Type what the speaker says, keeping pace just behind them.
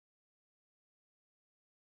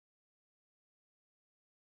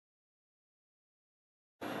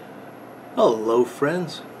Hello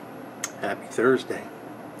friends, happy Thursday.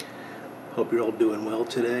 Hope you're all doing well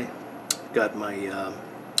today. Got my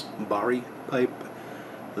Bari pipe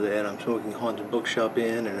that I'm smoking Haunted Bookshop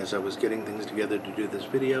in, and as I was getting things together to do this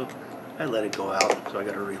video, I let it go out, so I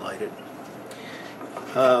got to relight it.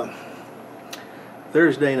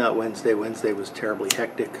 Thursday, not Wednesday. Wednesday was terribly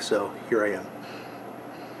hectic, so here I am.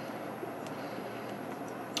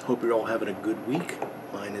 Hope you're all having a good week.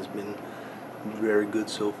 Mine has been very good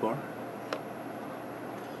so far.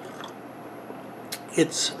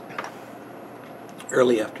 It's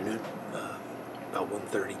early afternoon, about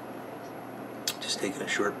 1:30. Just taking a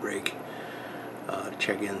short break to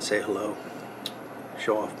check in, say hello,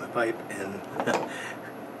 show off my pipe, and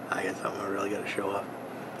I got something I really got to show off.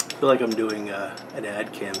 I feel like I'm doing an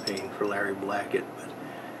ad campaign for Larry Blackett, but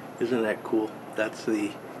isn't that cool? That's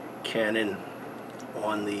the cannon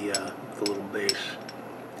on the little base,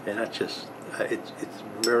 and that's just it's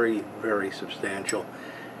very, very substantial.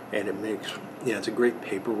 And it makes, it's a great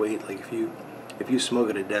paperweight. Like if you smoke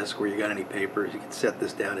at a desk where you got any papers, you can set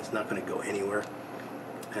this down. It's not going to go anywhere.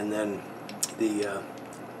 And then the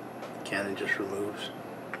cannon just removes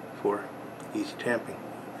for easy tamping.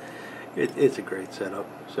 It's a great setup.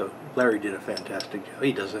 So Larry did a fantastic job.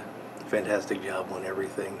 He does a fantastic job on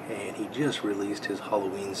everything. And he just released his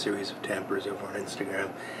Halloween series of tampers over on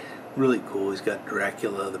Instagram. Really cool. He's got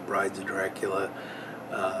Dracula, the Brides of Dracula,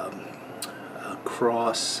 a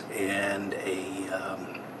cross, and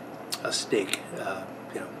a stake,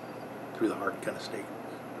 through the heart kind of stake,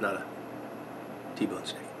 not a T-bone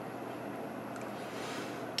steak.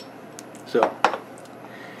 So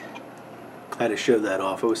I had to show that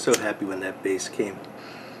off. I was so happy when that base came,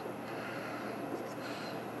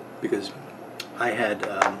 because I had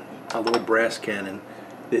a little brass cannon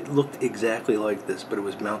that looked exactly like this, but it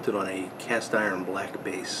was mounted on a cast iron black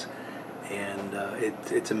base. And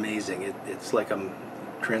it's amazing. It's like I'm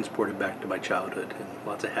transported back to my childhood, and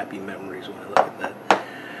lots of happy memories when I look at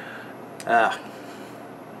that.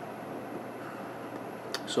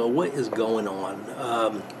 So what is going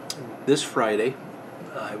on? This Friday,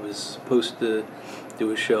 I was supposed to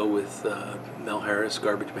do a show with Mel Harris,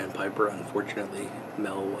 Garbage Man Piper. Unfortunately,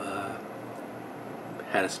 Mel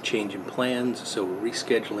had a change in plans, so we're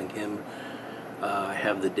rescheduling him. I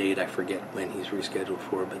have the date, I forget when he's rescheduled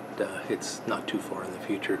for, but it's not too far in the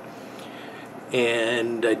future.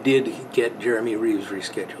 And I did get Jeremy Reeves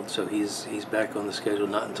rescheduled, so he's back on the schedule,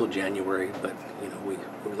 not until January, but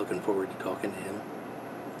we're looking forward to talking to him.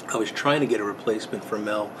 I was trying to get a replacement for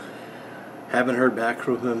Mel. Haven't heard back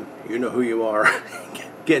from him. You know who you are.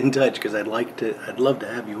 Get in touch, because I'd love to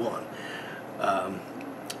have you on.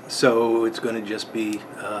 So it's going to just be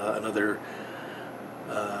another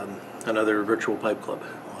virtual pipe club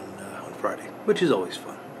on Friday, which is always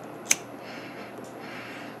fun.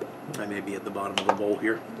 I may be at the bottom of the bowl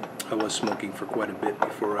here. I was smoking for quite a bit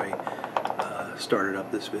before I started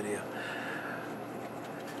up this video.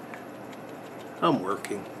 I'm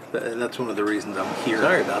working. That's one of the reasons I'm here.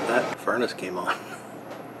 Sorry about that. Furnace came on.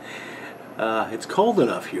 It's cold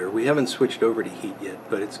enough here. We haven't switched over to heat yet,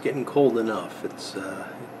 but it's getting cold enough. It's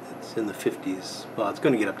in the 50s. Well, it's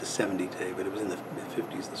going to get up to 70 today, but it was in the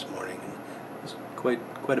 50s this morning. And there's quite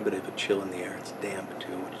a bit of a chill in the air. It's damp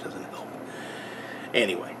too, which doesn't help.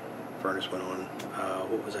 Anyway, furnace went on.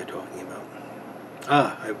 What was I talking about?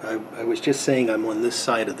 I was just saying I'm on this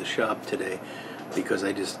side of the shop today because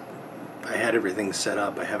I had everything set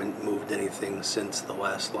up. I haven't moved anything since the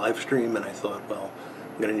last live stream, and I thought, well,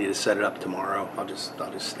 I'm going to need to set it up tomorrow. I'll just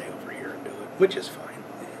stay over here and do it, which is fine.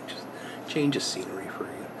 Just change of scenery for you.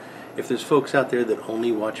 If there's folks out there that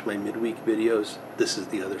only watch my midweek videos, this is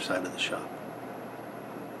the other side of the shop.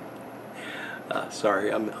 Sorry,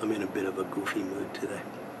 I'm in a bit of a goofy mood today.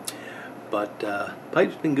 But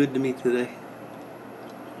pipe's been good to me today.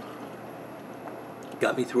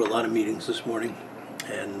 Got me through a lot of meetings this morning,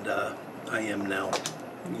 and I am now.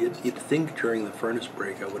 You'd think during the furnace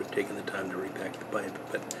break I would have taken the time to repack the pipe,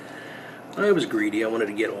 but I was greedy. I wanted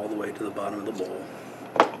to get all the way to the bottom of the bowl.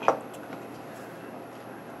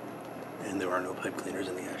 And there are no pipe cleaners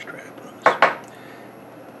in the ashtray, I promise.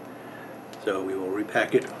 So we will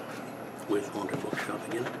repack it with Haunted Bookshop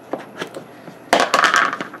again.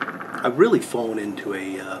 I've really fallen into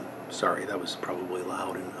a, sorry, that was probably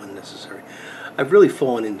loud and unnecessary. I've really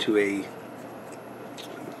fallen into a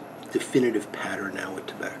definitive pattern now with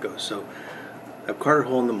tobacco. So I've Carter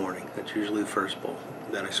Hall in the morning. That's usually the first bowl.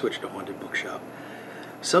 Then I switch to Haunted Bookshop.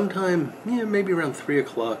 Sometime, maybe around 3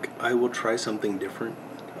 o'clock, I will try something different.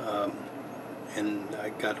 And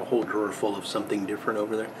I got a whole drawer full of something different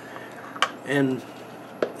over there. And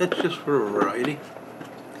that's just for a variety.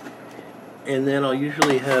 And then I'll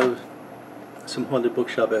usually have some haunted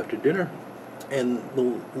bookshop after dinner, and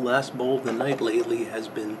the last bowl of the night lately has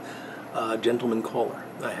been Gentleman Caller.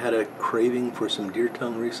 I had a craving for some deer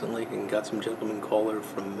tongue recently and got some Gentleman Caller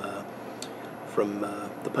from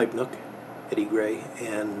the Pipe Nook, Eddie Gray,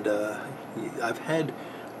 and I've had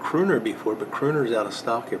Crooner before, but Crooner's out of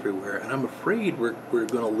stock everywhere, and I'm afraid we're going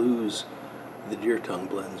to lose the deer tongue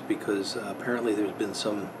blends because apparently there's been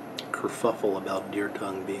some kerfuffle about deer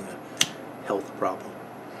tongue being a health problem.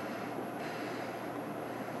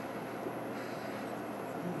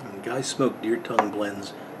 And guys smoked deer tongue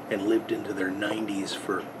blends and lived into their 90s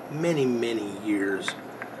for many, many years,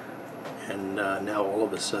 and now all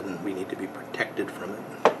of a sudden we need to be protected from it.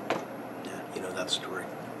 Yeah, you know that story.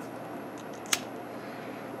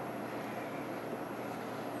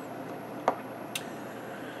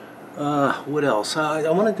 What else? I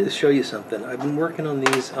wanted to show you something. I've been working on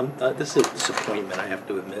these. This is a disappointment, I have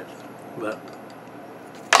to admit, but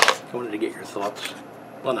I wanted to get your thoughts.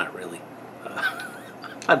 Well, not really.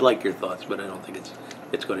 I'd like your thoughts, but I don't think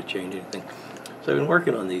it's going to change anything. So I've been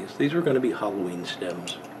working on these. These were going to be Halloween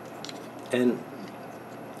stems, and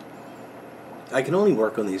I can only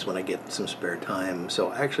work on these when I get some spare time. So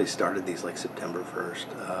I actually started these like September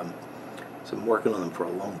 1st. So I'm working on them for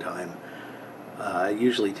a long time. It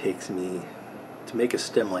usually takes me, to make a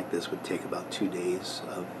stem like this would take about 2 days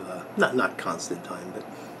of, not constant time, but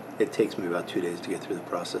it takes me about 2 days to get through the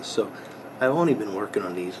process. So I've only been working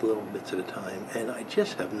on these little bits at a time, and I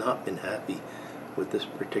just have not been happy with this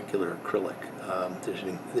particular acrylic.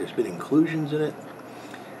 There's been inclusions in it.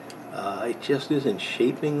 It just isn't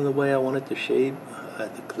shaping the way I want it to shape.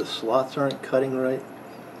 The slots aren't cutting right.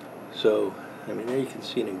 So, I mean, there you can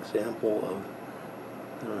see an example of,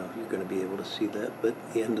 I don't know if you're going to be able to see that, but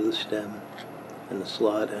the end of the stem and the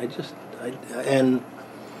slot, and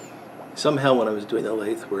somehow when I was doing the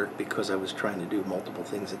lathe work, because I was trying to do multiple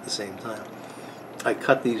things at the same time, I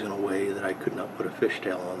cut these in a way that I could not put a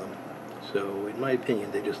fishtail on them. So in my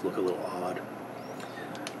opinion, they just look a little odd.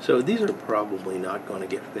 So these are probably not going to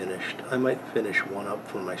get finished. I might finish one up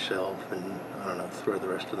for myself and, I don't know, throw the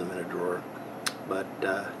rest of them in a drawer. But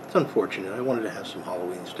it's unfortunate. I wanted to have some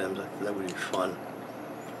Halloween stems. That would be fun.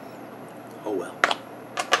 Oh well,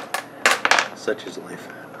 such is life.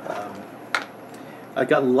 I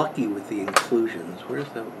got lucky with the inclusions. Where's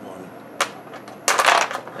that one?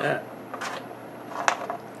 Yeah.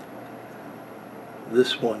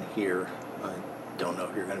 This one here, I don't know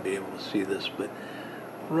if you're going to be able to see this, but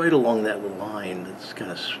right along that line that's kind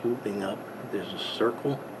of swooping up, there's a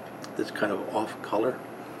circle that's kind of off color.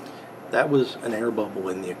 That was an air bubble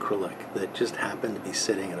in the acrylic that just happened to be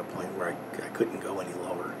sitting at a point where I couldn't go any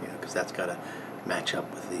lower, you know, because that's got to match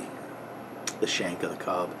up with the shank of the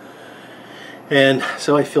cob. And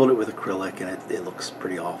so I filled it with acrylic, and it looks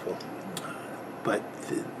pretty awful. But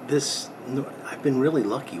I've been really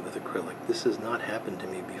lucky with acrylic. This has not happened to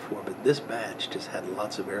me before, but this batch just had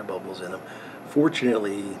lots of air bubbles in them.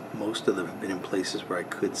 Fortunately, most of them have been in places where I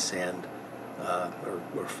could sand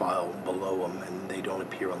or file below them, and they don't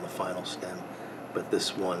appear on the final stem. But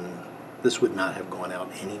this would not have gone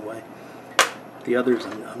out anyway. The others,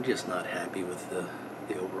 I'm just not happy with the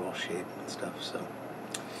overall shape and stuff. So,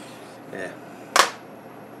 yeah.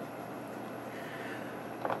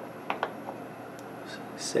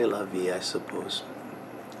 C'est la vie, I suppose.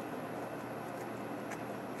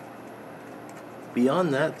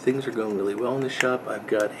 Beyond that, things are going really well in the shop. I've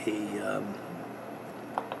got a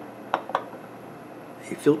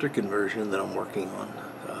filter conversion that I'm working on.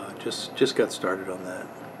 Just got started on that.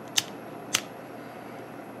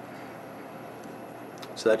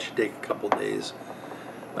 So that should take a couple days.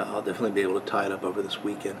 I'll definitely be able to tie it up over this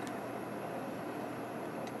weekend.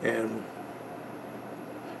 And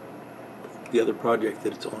the other project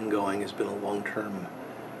that's ongoing has been a long-term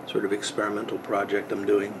sort of experimental project I'm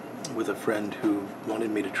doing with a friend who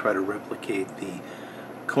wanted me to try to replicate the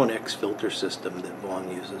Connex filter system that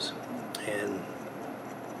Vaughn uses. And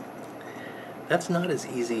that's not as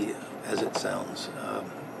easy as it sounds.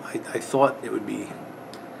 I thought it would be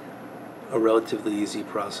a relatively easy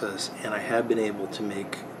process, and I have been able to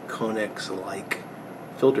make Connex-like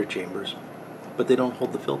filter chambers, but they don't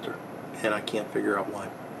hold the filter, and I can't figure out why.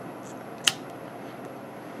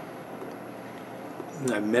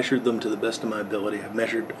 I measured them to the best of my ability. I've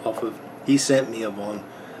measured off of, he sent me a Vaughn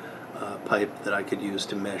pipe that I could use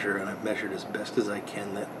to measure, and I've measured as best as I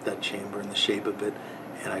can that chamber and the shape of it,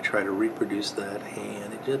 and I try to reproduce that,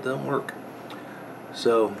 and it just doesn't work.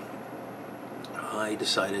 So I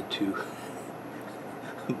decided to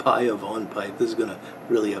buy a Vaughn pipe. This is going to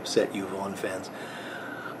really upset you Vaughn fans.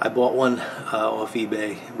 I bought one off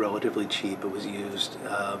eBay, relatively cheap. It was used.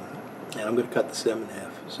 And I'm going to cut the stem in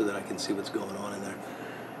half so that I can see what's going on in there.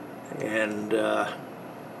 And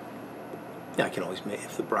yeah, I can always make,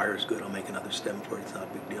 if the briar is good, I'll make another stem for it. It's not a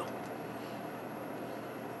big deal.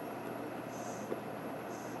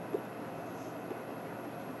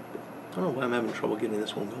 I don't know why I'm having trouble getting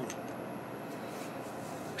this one going.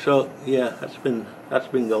 So yeah, that's been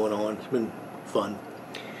going on. It's been fun.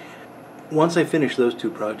 Once I finish those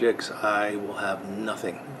two projects, I will have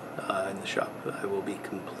nothing in the shop. I will be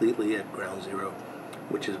completely at ground zero,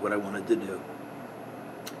 which is what I wanted to do.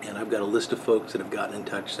 And I've got a list of folks that have gotten in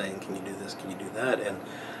touch saying, can you do this, can you do that? And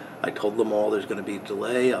I told them all there's going to be a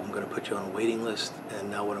delay. I'm going to put you on a waiting list. And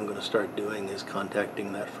now what I'm going to start doing is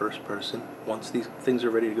contacting that first person once these things are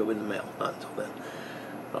ready to go in the mail. Not until then.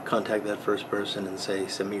 I'll contact that first person and say,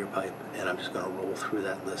 send me your pipe. And I'm just going to roll through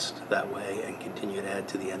that list that way and continue to add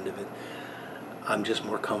to the end of it. I'm just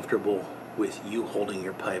more comfortable with you holding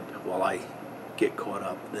your pipe while I get caught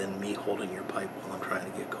up than me holding your pipe while I'm trying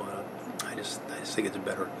to get caught up. I just think it's a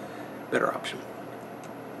better option.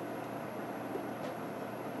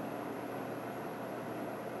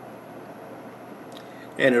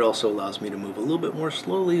 And it also allows me to move a little bit more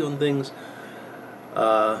slowly on things,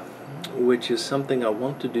 which is something I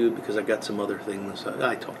want to do because I got some other things.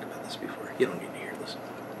 I talked about this before. You don't need to hear this.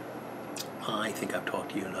 I think I've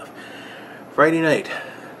talked to you enough. Friday night,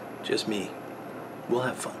 just me. We'll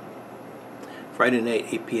have fun. Friday night,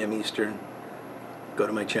 8 p.m. Eastern. Go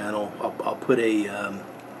to my channel. I'll put a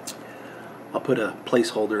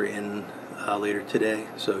placeholder in later today,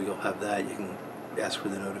 so you'll have that. You can ask for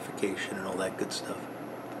the notification and all that good stuff.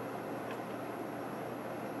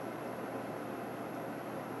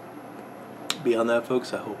 Beyond that,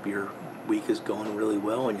 folks, I hope your week is going really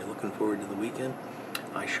well and you're looking forward to the weekend.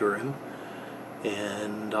 I sure am.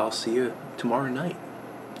 And I'll see you tomorrow night.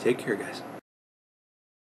 Take care, guys.